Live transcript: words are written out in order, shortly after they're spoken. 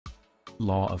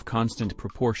law of constant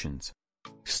proportions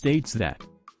states that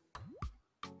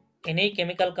any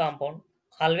chemical compound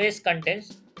always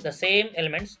contains the same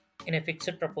elements in a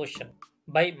fixed proportion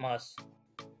by mass.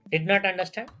 Did not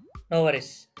understand? No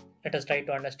worries. Let us try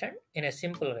to understand in a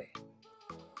simple way.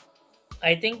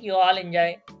 I think you all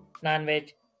enjoy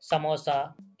non-veg,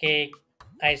 samosa, cake,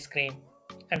 ice cream,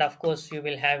 and of course you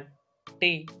will have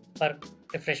tea for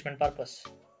refreshment purpose.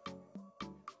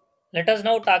 Let us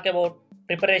now talk about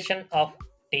preparation of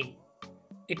tea.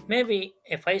 It may be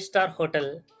a five-star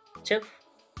hotel chef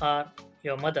or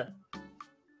your mother.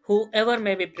 Whoever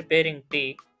may be preparing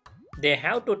tea, they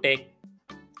have to take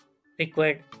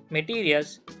required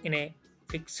materials in a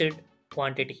fixed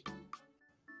quantity.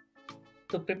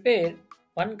 To prepare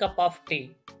 1 cup of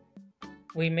tea,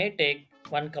 we may take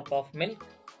 1 cup of milk,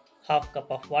 half cup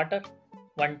of water,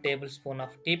 1 tablespoon of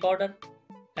tea powder,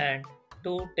 and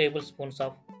 2 tablespoons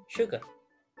of sugar.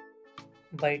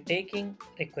 By taking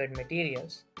required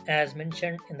materials as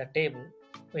mentioned in the table,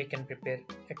 we can prepare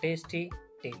a tasty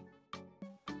tea.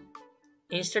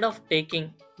 Instead of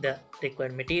taking the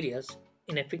required materials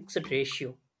in a fixed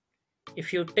ratio,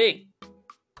 if you take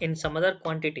in some other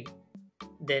quantity,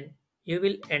 then you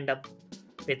will end up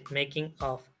with making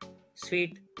of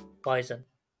sweet poison.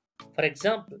 For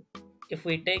example, if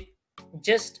we take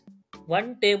just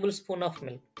 1 tablespoon of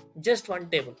milk, just 1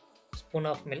 tablespoon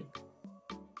of milk,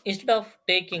 instead of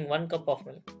taking 1 cup of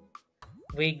milk,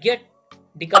 we get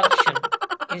decoction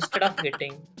instead of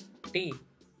getting tea.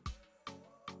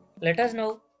 Let us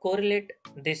now correlate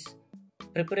this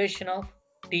preparation of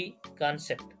tea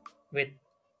concept with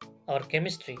our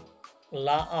chemistry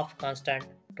law of constant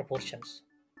proportions.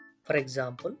 For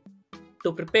example,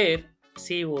 to prepare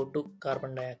CO2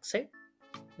 carbon dioxide,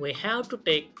 we have to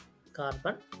take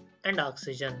carbon and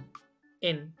oxygen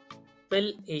in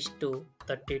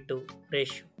 12:32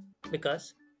 ratio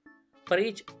because for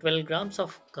each 12 grams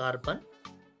of carbon,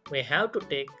 we have to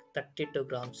take 32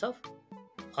 grams of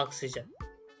oxygen.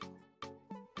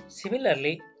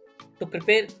 Similarly, to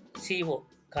prepare CO,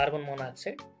 carbon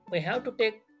monoxide, we have to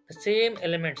take the same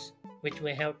elements which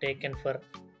we have taken for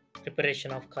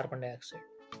preparation of carbon dioxide.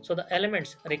 So the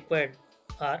elements required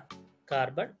are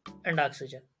carbon and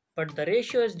oxygen, but the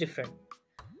ratio is different.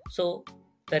 So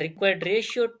the required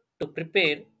ratio to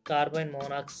prepare carbon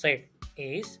monoxide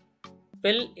is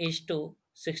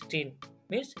 12:16,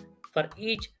 means for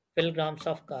each 12 grams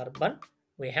of carbon,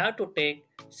 we have to take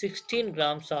 16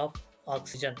 grams of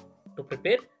oxygen to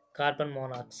prepare carbon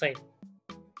monoxide.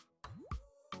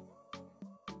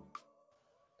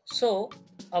 So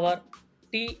our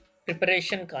tea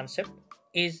preparation concept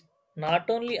is not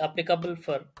only applicable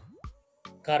for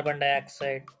carbon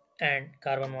dioxide and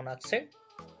carbon monoxide,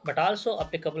 but also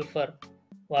applicable for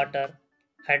water,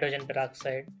 hydrogen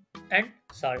peroxide, and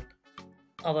salt.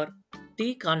 Our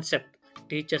tea concept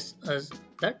teaches us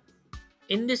that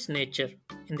in this nature,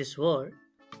 in this world,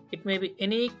 it may be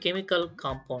any chemical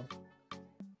compound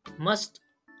must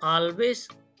always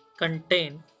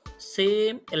contain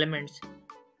same elements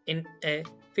in a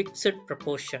fixed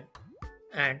proportion,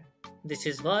 and this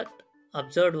is what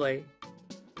observed by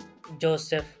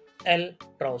Joseph L.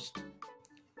 Proust.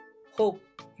 Hope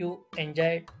you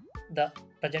enjoyed the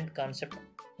present concept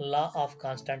law of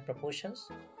constant proportions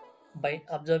by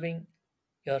observing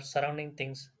your surrounding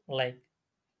things like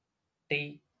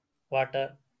tea,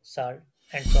 water, salt,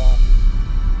 and so on.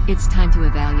 It's time to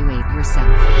evaluate yourself.